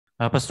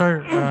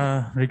Pastor,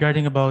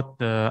 regarding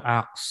about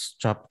Acts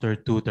chapter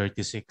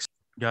 2:36,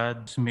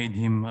 God made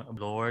him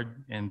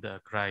Lord and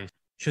Christ.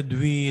 Should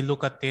we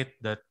look at it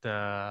that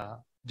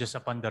just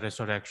upon the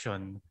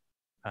resurrection,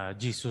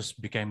 Jesus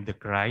became the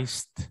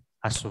Christ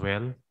as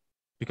well?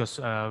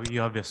 Because you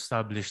have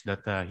established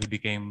that he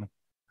became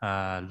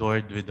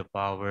Lord with the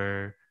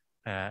power,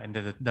 and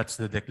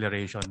that's the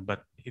declaration.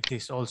 But it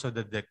is also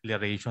the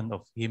declaration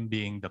of him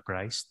being the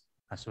Christ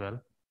as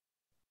well.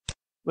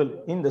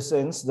 Well, in the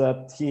sense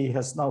that he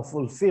has now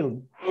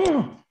fulfilled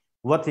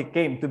what he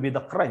came to be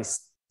the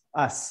Christ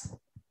as.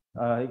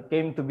 He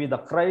came to be the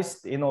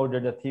Christ in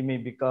order that he may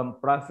become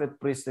prophet,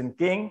 priest, and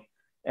king.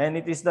 And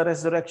it is the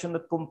resurrection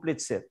that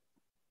completes it.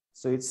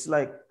 So it's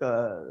like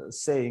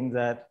saying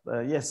that,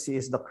 yes, he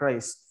is the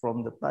Christ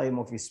from the time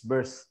of his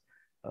birth.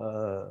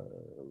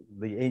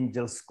 The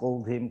angels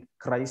called him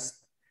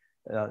Christ.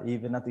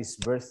 Even at his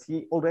birth,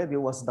 he already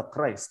was the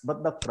Christ,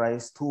 but the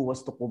Christ who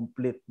was to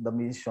complete the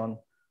mission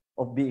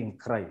of being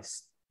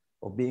Christ,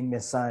 of being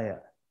Messiah.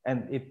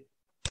 And it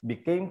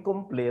became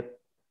complete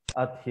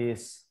at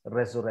his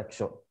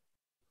resurrection.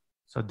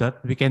 So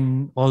that we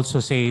can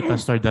also say,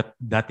 Pastor,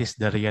 that is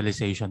the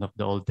realization of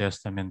the Old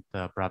Testament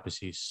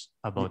prophecies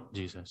about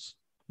Jesus.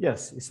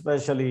 Yes,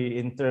 especially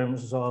in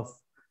terms of,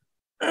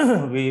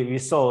 we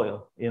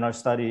saw in our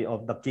study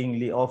of the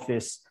kingly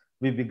office,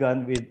 we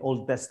began with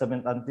Old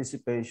Testament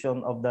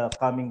anticipation of the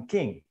coming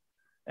king.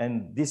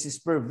 And this is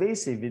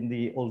pervasive in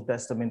the Old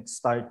Testament,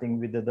 starting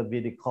with the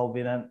Davidic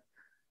covenant.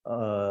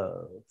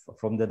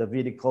 From the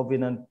Davidic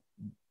covenant,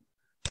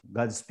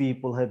 God's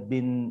people have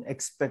been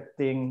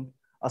expecting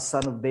a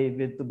son of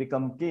David to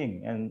become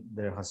king. And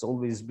there has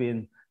always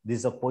been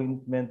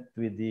disappointment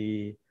with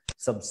the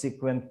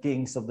subsequent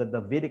kings of the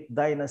Davidic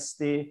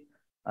dynasty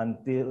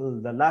until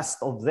the last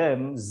of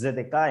them,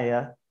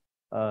 Zedekiah,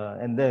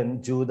 and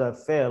then Judah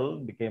fell,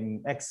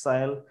 became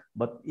exile.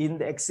 But in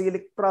the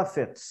exilic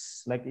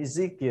prophets like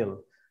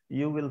Ezekiel,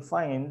 you will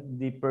find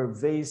the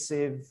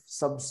pervasive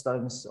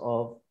substance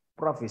of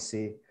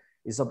prophecy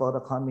is about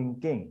a coming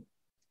king.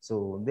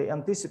 So they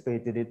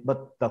anticipated it.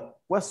 But the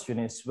question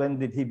is, when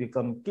did he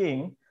become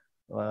king?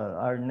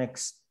 Our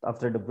next,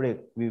 after the break,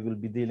 we will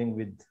be dealing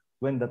with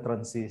when the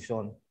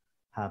transition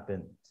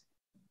happened.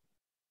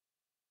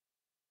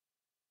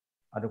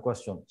 Other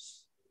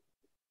questions?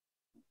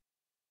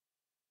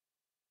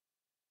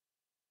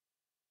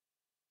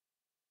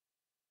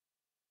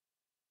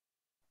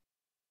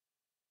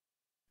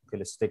 Okay,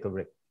 let's take a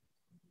break.